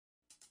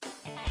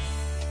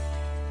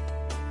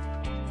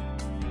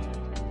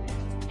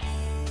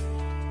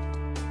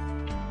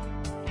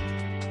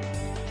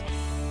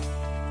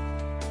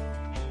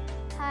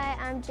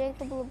I'm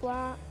Jacob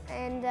LeBlanc,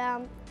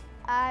 and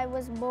I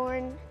was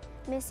born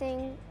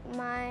missing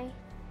my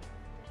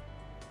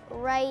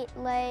right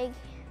leg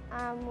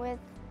with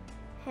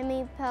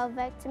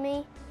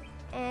hemipelvectomy,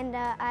 and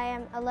I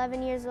am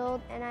 11 years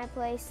old and I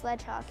play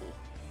sledge hockey.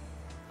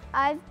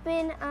 I've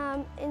been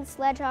in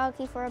sledge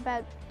hockey for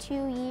about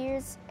 2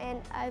 years,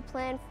 and I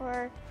plan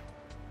for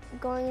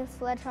going in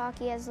sledge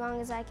hockey as long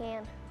as I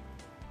can.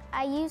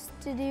 I used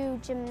to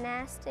do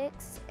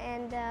gymnastics,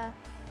 and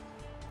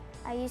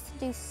I used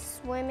to do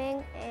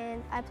swimming,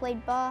 and I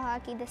played ball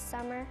hockey this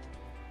summer,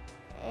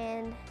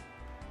 and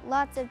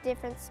lots of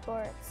different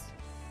sports.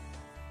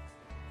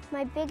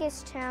 My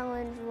biggest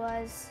challenge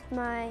was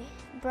my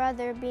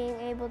brother being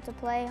able to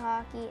play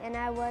hockey and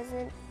I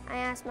wasn't. I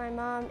asked my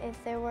mom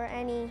if there were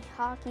any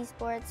hockey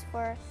sports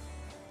for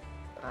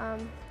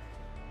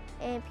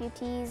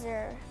amputees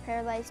or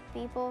paralyzed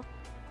people.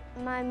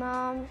 My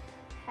mom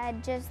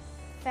had just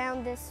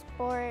found this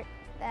sport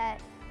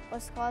that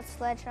was called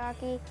sledge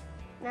hockey,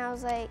 and I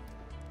was like,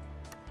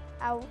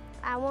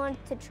 I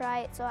wanted to try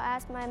it, so I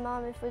asked my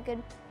mom if we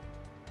could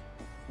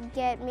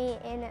get me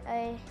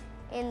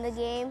in the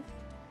game.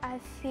 I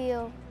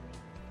feel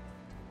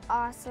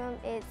awesome.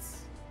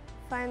 It's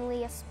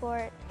finally a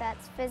sport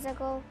that's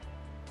physical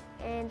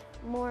and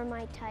more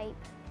my type.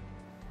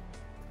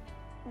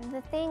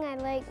 The thing I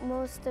like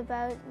most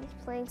about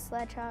playing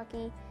sledge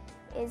hockey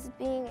is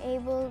being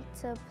able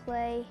to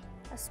play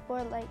a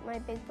sport like my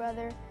big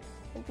brother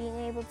and being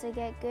able to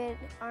get good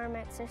arm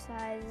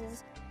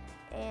exercises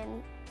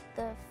and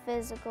the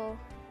physical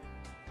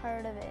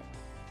part of it.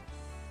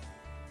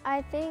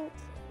 I think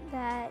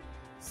that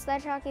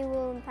sledge hockey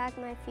will impact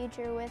my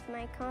future with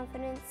my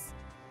confidence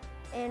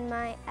and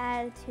my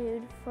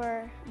attitude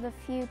for the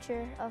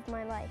future of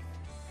my life.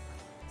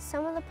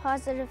 Some of the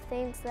positive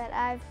things that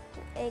I've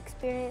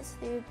experienced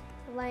through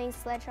playing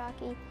sledge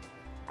hockey,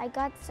 I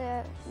got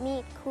to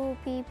meet cool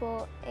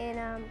people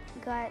and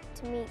got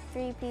to meet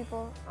 3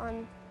 people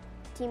on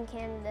Team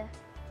Canada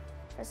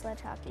for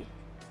sledge hockey.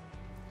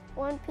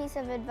 One piece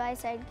of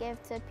advice I'd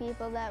give to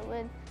people that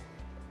would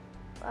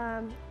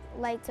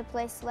like to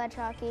play sledge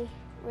hockey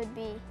would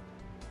be,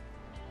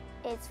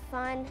 it's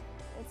fun,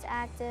 it's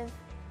active,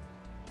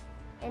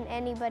 and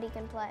anybody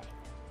can play.